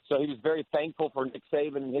 And so he was very thankful for Nick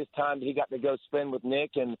Saban and his time that he got to go spend with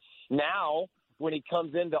Nick. And now when he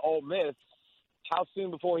comes into Ole Miss, how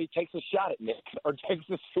soon before he takes a shot at Nick or takes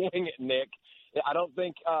a swing at Nick? I don't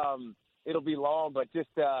think it'll be long, but just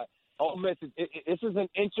Ole Miss, this is an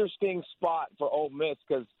interesting spot for Ole Miss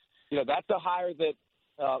because, that's a hire that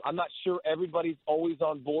I'm not sure everybody's always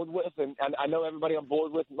on board with, and I know everybody on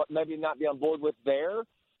board with maybe not be on board with there,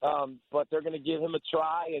 but they're going to give him a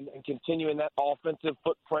try and continue in that offensive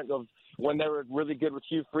footprint of when they were really good with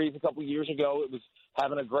Hugh Freeze a couple of years ago. It was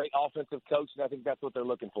having a great offensive coach, and I think that's what they're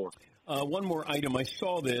looking for. One more item. I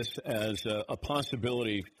saw this as a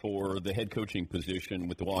possibility for the head coaching position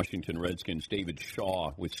with the Washington Redskins, David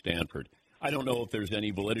Shaw with Stanford. I don't know if there's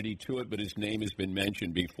any validity to it, but his name has been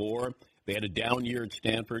mentioned before. They had a down year at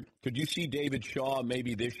Stanford. Could you see David Shaw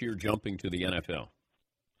maybe this year jumping to the NFL?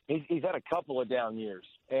 He's had a couple of down years,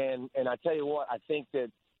 and I tell you what, I think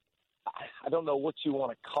that I don't know what you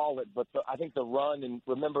want to call it, but I think the run and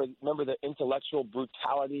remember the intellectual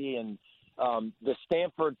brutality and the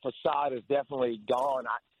Stanford facade is definitely gone.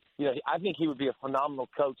 I think he would be a phenomenal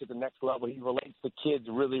coach at the next level. He relates to kids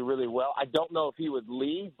really, really well. I don't know if he would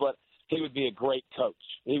leave, but he would be a great coach.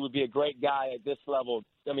 He would be a great guy at this level.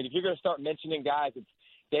 I mean, if you're going to start mentioning guys, it's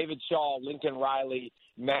David Shaw, Lincoln Riley,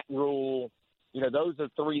 Matt Rule. Those are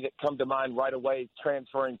three that come to mind right away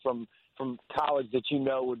transferring from college that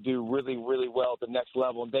would do really, really well at the next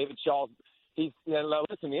level. And David Shaw, listen,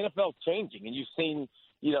 the NFL's changing, and you've seen,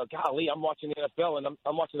 golly, I'm watching the NFL, and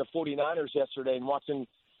I'm watching the 49ers yesterday and watching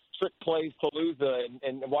trick plays Palooza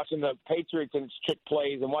and watching the Patriots and trick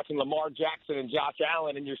plays and watching Lamar Jackson and Josh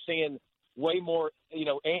Allen, and you're seeing way more,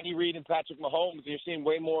 Andy Reid and Patrick Mahomes, and you're seeing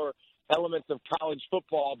way more elements of college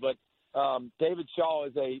football. But David Shaw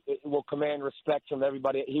will command respect from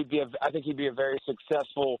everybody. I think he'd be a very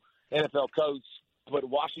successful NFL coach, but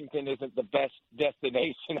Washington isn't the best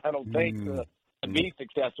destination, I don't think, to be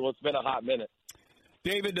successful. It's been a hot minute.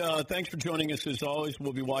 David, thanks for joining us as always.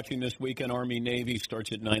 We'll be watching this weekend. Army-Navy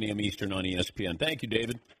starts at 9 a.m. Eastern on ESPN. Thank you,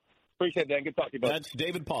 David. Appreciate that. Good talking to you, bud. That's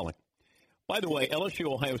David Pollack. By the way,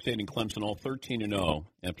 LSU, Ohio State, and Clemson all 13-0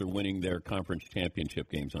 after winning their conference championship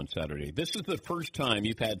games on Saturday. This is the first time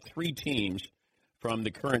you've had three teams from the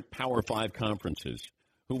current Power 5 conferences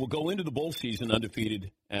who will go into the bowl season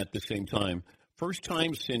undefeated at the same time. First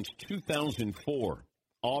time since 2004.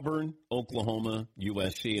 Auburn, Oklahoma,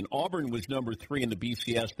 USC. And Auburn was number 3 in the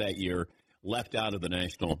BCS that year, left out of the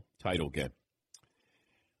national title game.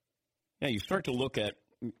 Now, you start to look at,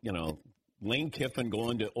 Lane Kiffin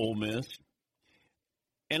going to Ole Miss.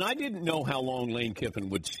 And I didn't know how long Lane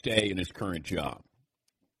Kiffin would stay in his current job.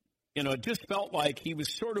 It just felt like he was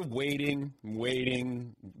sort of waiting.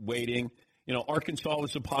 Arkansas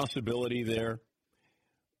was a possibility there.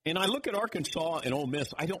 And I look at Arkansas and Ole Miss.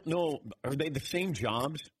 I don't know, are they the same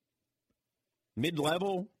jobs?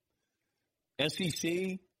 Mid-level?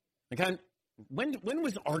 SEC? When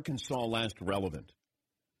was Arkansas last relevant?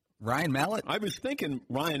 Ryan Mallett? I was thinking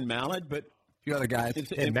Ryan Mallett, but a few other guys.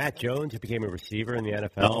 And Matt Jones, who became a receiver in the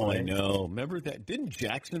NFL. Oh, I know. Remember that? Didn't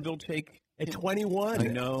Jacksonville take at 21? I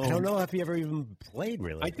know. I don't know if he ever even played,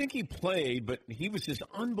 really. I think he played, but he was this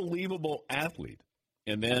unbelievable athlete.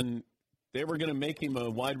 And then they were going to make him a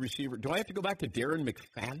wide receiver. Do I have to go back to Darren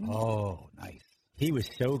McFadden? Oh, nice. He was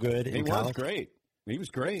so good in college. He was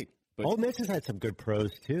great. But Ole Miss has had some good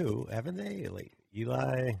pros, too, haven't they? Like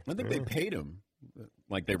Eli. I think they paid him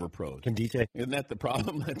like they were pros. Condice. Isn't that the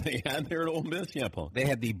problem that they had there at Ole Miss? Yeah, Paul. They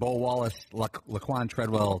had the Bo Wallace, Laquan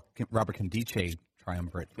Treadwell, Robert Condice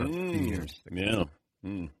triumvirate for a few years. Yeah.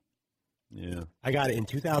 Yeah. I got it. In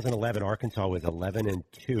 2011, Arkansas was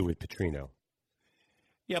 11-2 with Petrino.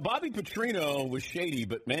 Yeah, Bobby Petrino was shady,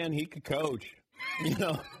 but, man, he could coach.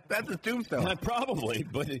 That's a tombstone. Probably,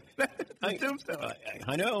 but that's a tombstone.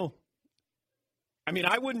 I know. I mean,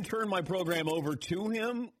 I wouldn't turn my program over to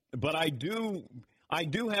him, but I do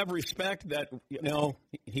have respect that,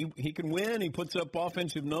 he can win. He puts up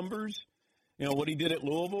offensive numbers. What he did at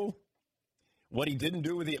Louisville, what he didn't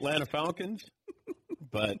do with the Atlanta Falcons.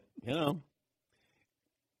 But, and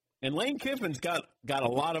Lane Kiffin's got a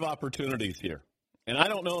lot of opportunities here. And I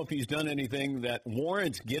don't know if he's done anything that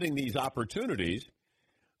warrants getting these opportunities.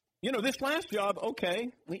 This last job,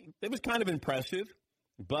 okay, it was kind of impressive.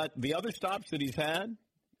 But the other stops that he's had,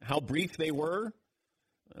 how brief they were,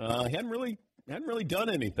 hadn't really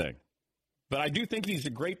done anything. But I do think he's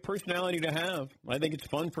a great personality to have. I think it's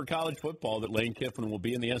fun for college football that Lane Kiffin will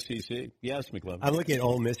be in the SEC. Yes, McLovin. I'm looking at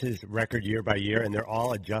Ole Miss's record year by year, and they're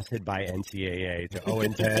all adjusted by NCAA to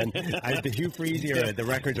 0-10. The Hugh Freeze era, the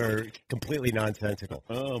records are completely nonsensical.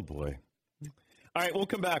 Oh, boy. All right, we'll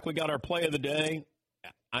come back. We got our play of the day.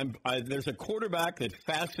 There's a quarterback that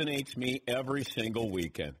fascinates me every single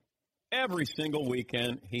weekend. Every single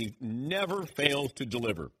weekend, he never fails to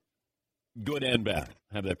deliver, good and bad.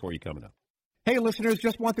 Have that for you coming up. Hey, listeners,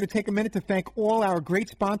 just wanted to take a minute to thank all our great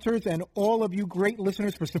sponsors and all of you great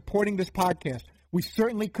listeners for supporting this podcast. We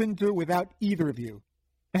certainly couldn't do it without either of you.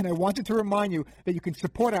 And I wanted to remind you that you can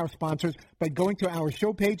support our sponsors by going to our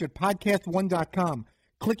show page at podcast1.com,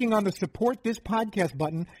 clicking on the Support This Podcast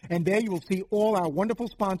button, and there you will see all our wonderful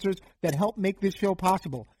sponsors that help make this show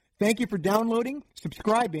possible. Thank you for downloading,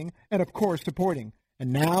 subscribing, and, of course, supporting.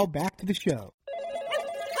 And now, back to the show.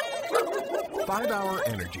 5-Hour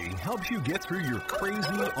Energy helps you get through your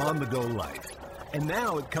crazy on-the-go life. And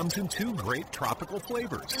now it comes in 2 great tropical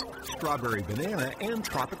flavors, strawberry banana and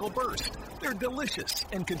tropical burst. They're delicious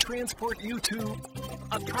and can transport you to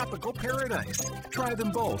a tropical paradise. Try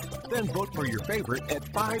them both, then vote for your favorite at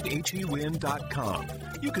 5hewin.com.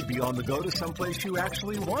 You could be on the go to someplace you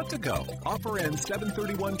actually want to go. Offer ends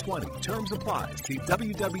 7/31/20. Terms apply. See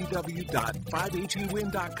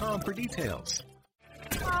www.5hewin.com for details.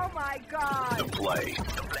 Oh, my God. The play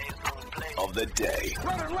of the day.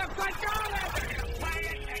 Runner left side, got it!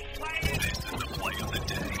 This is the play of the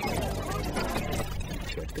day.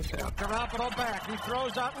 Check this out. Garoppolo back. He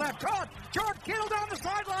throws out left. Caught. George Kittle down the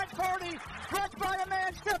sideline. 40. Stretched by a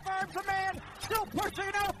man. Stiff arms a man. Still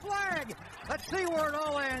pushing out flag. Let's see where it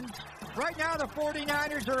all ends. Right now, the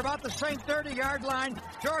 49ers are about the same 30-yard line.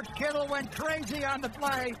 George Kittle went crazy on the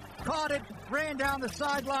play. Caught it. Ran down the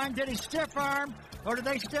sideline. Did he stiff arm? Or did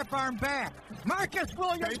they stiff arm back? Marcus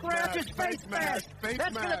Williams grabs his face mask.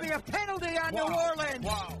 That's going to be a penalty on New Orleans.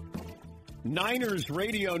 Wow. Niners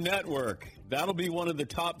Radio Network. That'll be one of the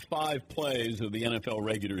top 5 plays of the NFL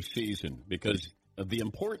regular season because of the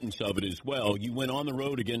importance of it as well. You went on the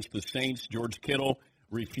road against the Saints. George Kittle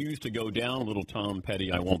refused to go down. Little Tom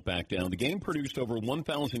Petty, I won't back down. The game produced over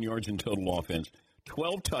 1,000 yards in total offense,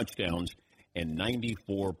 12 touchdowns, and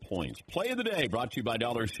 94 points. Play of the day brought to you by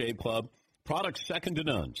Dollar Shave Club. Products second to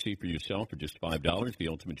none. See for yourself for just $5. The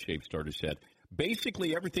Ultimate Shave Starter Set.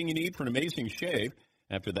 Basically everything you need for an amazing shave.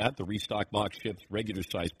 After that, the Restock Box ships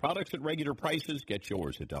regular-sized products at regular prices. Get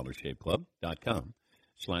yours at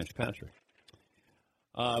dollarshaveclub.com/Patrick.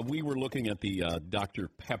 We were looking at the Dr.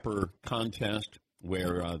 Pepper contest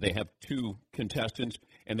where they have 2 contestants,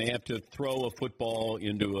 and they have to throw a football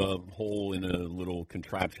into a hole in a little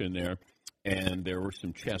contraption there. And there were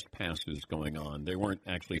some chest passes going on. They weren't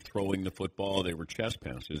actually throwing the football. They were chest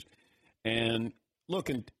passes. And, look,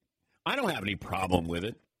 I don't have any problem with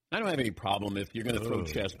it. I don't have any problem if you're going to throw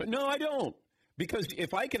chest passes. No, I don't. Because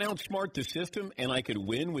if I can outsmart the system and I could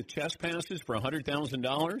win with chest passes for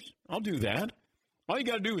 $100,000, I'll do that. All you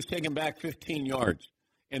got to do is take them back 15 yards,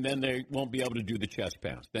 and then they won't be able to do the chest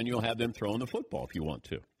pass. Then you'll have them throwing the football if you want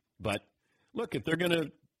to. But, look, if they're going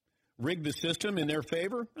to rig the system in their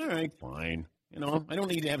favor, all right, fine. I don't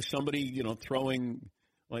need to have somebody, throwing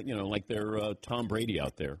like they're Tom Brady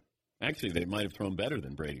out there. Actually, they might have thrown better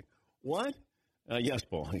than Brady. What? Yes,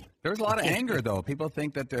 Paul. There's a lot of anger, though. People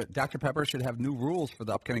think that Dr. Pepper should have new rules for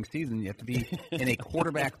the upcoming season. You have to be in a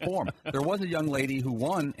quarterback form. There was a young lady who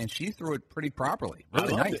won, and she threw it pretty properly.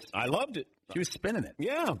 Really nice. I loved it. She was spinning it.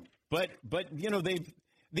 Yeah, but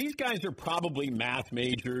these guys are probably math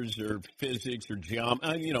majors or physics or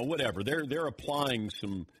whatever. They're applying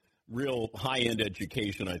some real high-end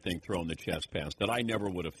education, I think, throwing the chest pass that I never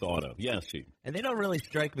would have thought of. Yes, Steve. And they don't really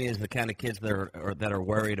strike me as the kind of kids that are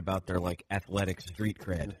worried about their, athletic street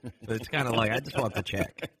cred. So it's kind of like, I just want the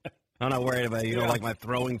check. I'm not worried about you don't like my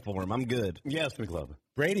throwing form. I'm good. Yes, McLovin.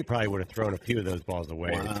 Brady probably would have thrown a few of those balls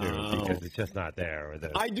away, too, because it's just not there.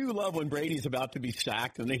 I do love when Brady's about to be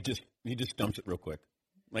sacked, and he just dumps it real quick.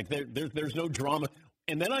 Like, there's no drama.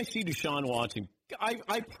 And then I see Deshaun Watson.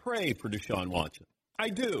 I pray for Deshaun Watson. I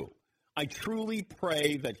do. I truly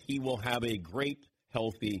pray that he will have a great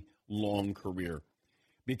healthy, long career.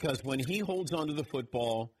 Because when he holds onto the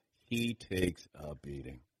football, he takes a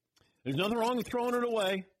beating. There's nothing wrong with throwing it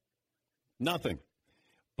away. Nothing.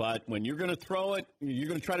 But when you're going to throw it, you're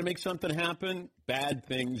going to try to make something happen, bad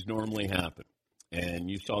things normally happen. And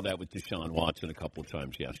you saw that with Deshaun Watson a couple of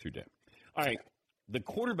times yesterday. All right, the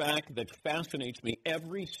quarterback that fascinates me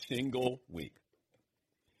every single week.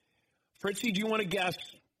 Fritzy, do you want to guess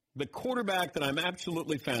the quarterback that I'm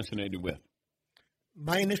absolutely fascinated with?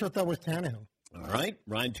 My initial thought was Tannehill. All right.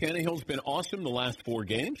 Ryan Tannehill's been awesome the last 4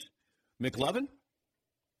 games. McLovin?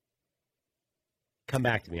 Come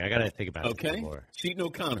back to me. I got to think about it Okay. more. Seton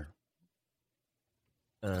O'Connor.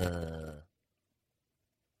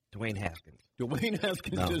 Dwayne Haskins. Dwayne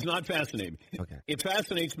Haskins does not fascinate me. Okay. It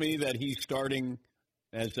fascinates me that he's starting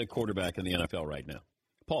as a quarterback in the NFL right now.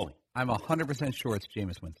 Paulie. I'm 100% sure it's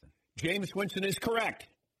Jameis Winston. Jameis Winston is correct.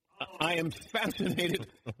 I am fascinated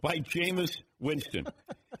by Jameis Winston.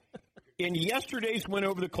 In yesterday's win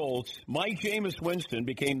over the Colts, my Jameis Winston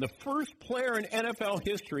became the first player in NFL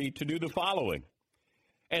history to do the following.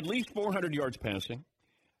 At least 400 yards passing,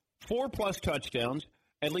 4+ touchdowns,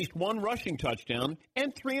 at least 1 rushing touchdown,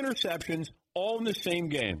 and 3 interceptions, all in the same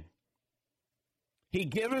game. He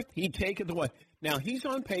giveth, he taketh away. Now, he's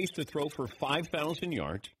on pace to throw for 5,000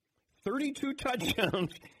 yards, 32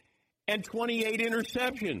 touchdowns, and 28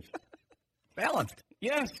 interceptions. Balanced.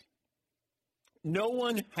 Yes. No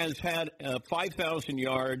one has had a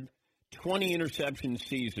 5,000-yard, 20-interception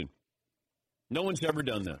season. No one's ever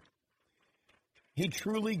done that. He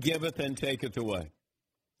truly giveth and taketh away.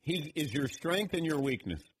 He is your strength and your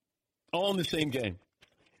weakness, all in the same game.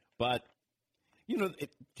 But, you know,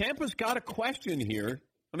 Tampa's got a question here.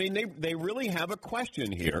 I mean, they really have a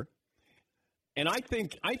question here. And I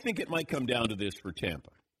think it might come down to this for Tampa.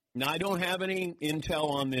 Now, I don't have any intel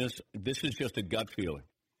on this. This is just a gut feeling.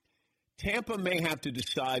 Tampa may have to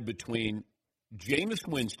decide between Jameis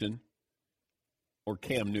Winston or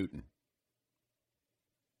Cam Newton.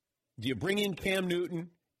 Do you bring in Cam Newton,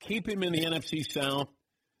 keep him in the NFC South?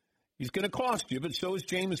 He's going to cost you, but so is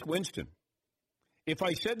Jameis Winston. If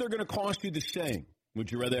I said they're going to cost you the same,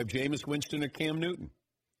 would you rather have Jameis Winston or Cam Newton?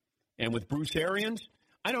 And with Bruce Arians,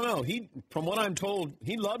 I don't know. From what I'm told,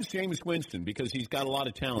 he loves Jameis Winston because he's got a lot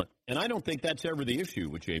of talent. And I don't think that's ever the issue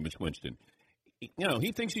with Jameis Winston. You know,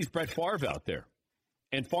 he thinks he's Brett Favre out there.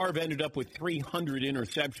 And Favre ended up with 300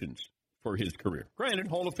 interceptions for his career. Granted,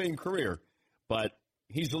 Hall of Fame career, but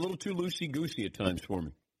he's a little too loosey-goosey at times for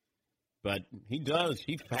me. But he does.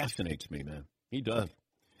 He fascinates me, man. He does.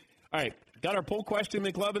 All right. Got our poll question,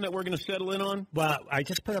 McLovin, that we're going to settle in on? Well, I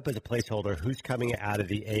just put up as a placeholder who's coming out of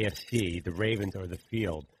the AFC, the Ravens or the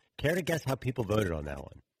field. Care to guess how people voted on that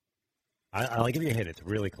one? I'll give you a hint. It's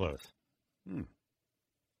really close.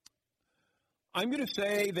 I'm going to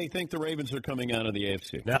say they think the Ravens are coming out of the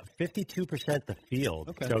AFC. Now, 52% the field.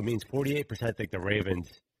 Okay. So it means 48% think the Ravens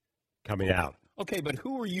coming out. Okay, but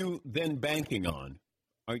who are you then banking on?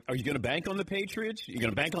 Are you going to bank on the Patriots? Are you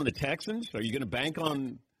going to bank on the Texans? Are you going to bank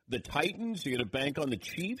on the Titans? Are you going to bank on the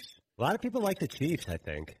Chiefs? A lot of people like the Chiefs, I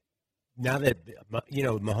think. Now that,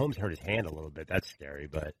 Mahomes hurt his hand a little bit, that's scary,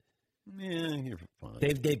 but yeah, you're fine.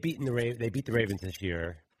 They beat the Ravens this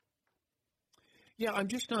year. Yeah, I'm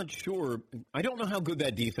just not sure. I don't know how good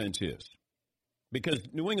that defense is because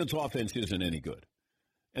New England's offense isn't any good,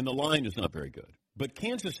 and the line is not very good. But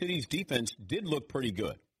Kansas City's defense did look pretty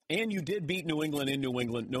good, and you did beat New England in New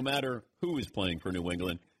England. No matter who is playing for New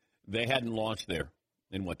England, they hadn't lost there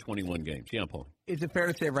in 21 games? Yeah, Paul. Is it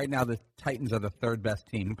fair to say right now the Titans are the third best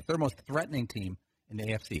team, third most threatening team in the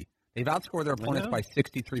AFC? They've outscored their opponents by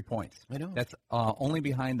 63 points. I know. That's only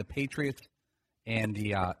behind the Patriots and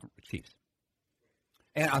the Chiefs.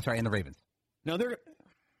 And the Ravens. Now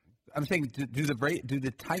I'm saying, do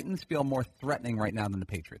the Titans feel more threatening right now than the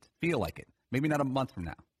Patriots? Feel like it? Maybe not a month from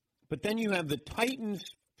now. But then you have the Titans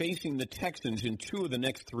facing the Texans in 2 of the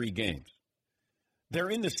next 3 games. They're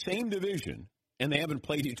in the same division, and they haven't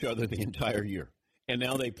played each other the entire year. And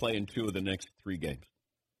now they play in 2 of the next 3 games.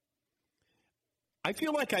 I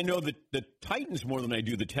feel like I know the Titans more than I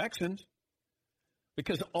do the Texans.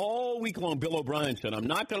 Because all week long, Bill O'Brien said, I'm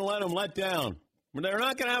not going to let them let down. They're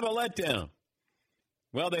not going to have a letdown.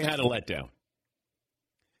 Well, they had a letdown.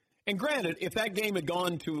 And granted, if that game had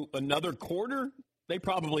gone to another quarter, they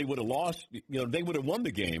probably would have lost. They would have won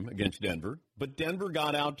the game against Denver. But Denver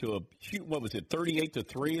got out to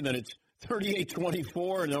 38-3, and then it's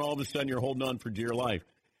 38-24, and then all of a sudden you're holding on for dear life.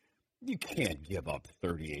 You can't give up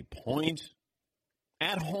 38 points.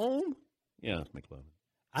 At home? Yeah, McLovin.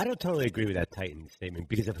 I don't totally agree with that Titans statement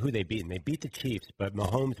because of who they beat. And they beat the Chiefs, but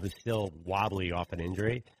Mahomes was still wobbly off an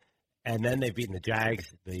injury. And then they've beaten the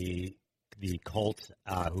Jags, the the Colts,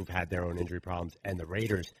 who've had their own injury problems, and the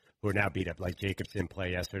Raiders, who are now beat up, like Jacobson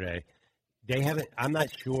play yesterday. They haven't. I'm not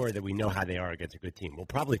sure that we know how they are against a good team. They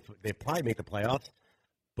probably make the playoffs,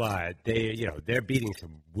 but they're beating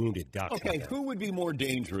some wounded ducks. Okay, who would be more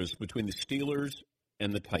dangerous between the Steelers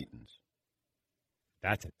and the Titans?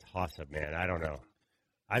 That's a toss-up, man. I don't know.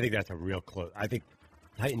 I think that's a real close. I think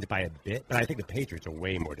Titans by a bit, but I think the Patriots are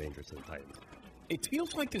way more dangerous than the Titans. It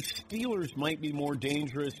feels like the Steelers might be more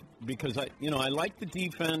dangerous because I like the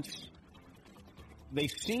defense. They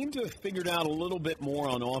seem to have figured out a little bit more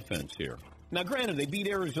on offense here. Now, granted, they beat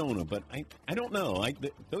Arizona, but I don't know.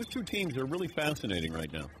 Those two teams are really fascinating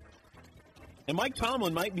right now. And Mike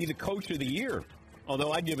Tomlin might be the coach of the year,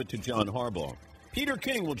 although I give it to John Harbaugh. Peter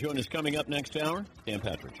King will join us coming up next hour. Dan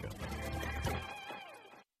Patrick Show.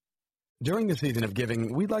 During the season of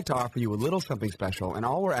giving, we'd like to offer you a little something special, and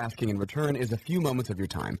all we're asking in return is a few moments of your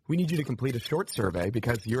time. We need you to complete a short survey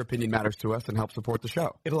because your opinion matters to us and helps support the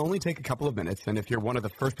show. It'll only take a couple of minutes, and if you're one of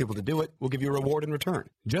the first people to do it, we'll give you a reward in return.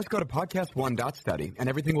 Just go to podcast1.study, and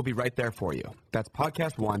everything will be right there for you. That's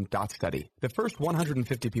podcast1.study. The first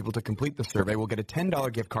 150 people to complete the survey will get a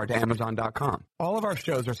 $10 gift card to Amazon.com. All of our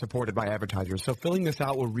shows are supported by advertisers, so filling this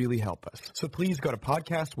out will really help us. So please go to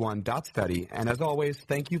podcast1.study, and as always,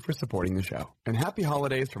 thank you for supporting the show. And happy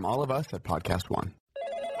holidays from all of us at Podcast One.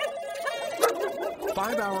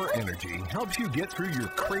 5-Hour Energy helps you get through your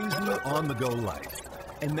crazy on-the-go life.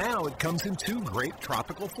 And now it comes in 2 great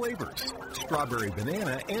tropical flavors, strawberry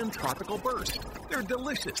banana and tropical burst. They're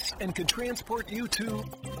delicious and could transport you to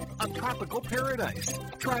a tropical paradise.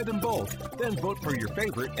 Try them both, then vote for your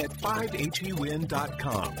favorite at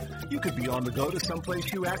 5hewin.com. You could be on the go to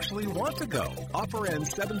someplace you actually want to go. Offer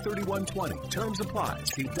ends 7/31/20. Terms apply.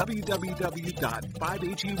 See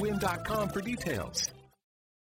www.5hewin.com for details.